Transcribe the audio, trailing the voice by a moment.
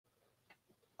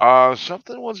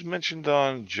Something was mentioned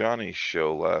on Johnny's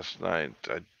show last night.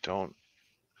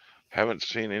 Haven't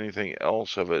seen anything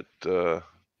else of it.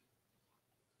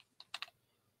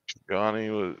 Johnny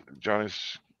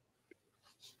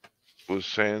was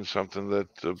saying something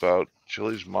that about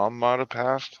Chili's mom might have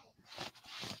passed.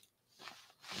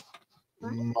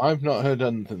 I've not heard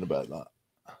anything about that.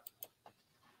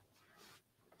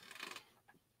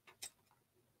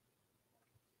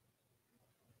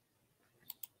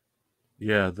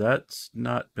 Yeah, that's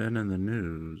not been in the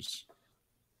news.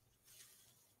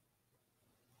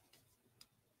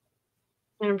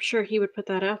 I'm sure he would put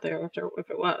that out there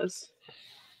if it was.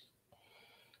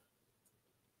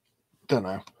 Don't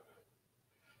know.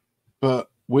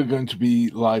 But we're going to be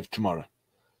live tomorrow.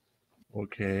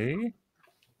 Okay.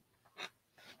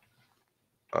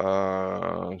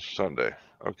 Sunday.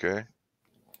 Okay.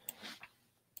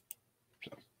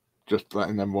 So, just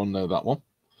letting everyone know that one.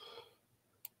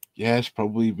 Yes,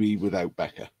 probably be without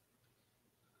Becca.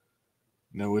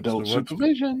 No adult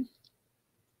supervision.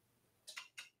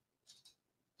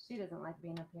 She doesn't like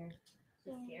being up here.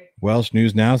 She's scared. Welsh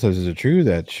News Now says, is it true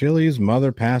that Chili's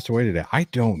mother passed away today? I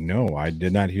don't know. I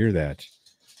did not hear that.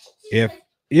 If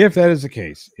that is the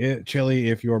case, Chili,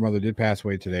 if your mother did pass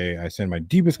away today, I send my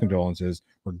deepest condolences.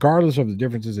 Regardless of the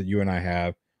differences that you and I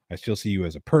have, I still see you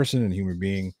as a person and human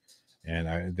being,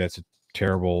 and that's a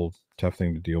terrible, tough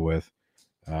thing to deal with.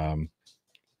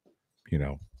 You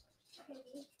know,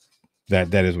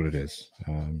 that is what it is.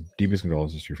 Deepest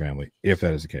condolences to your family, if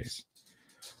that is the case.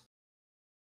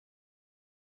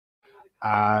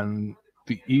 And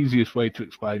the easiest way to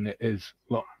explain it is,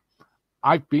 look,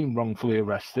 I've been wrongfully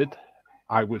arrested.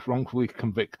 I was wrongfully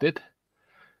convicted.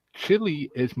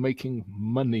 Chili is making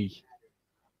money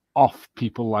off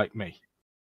people like me.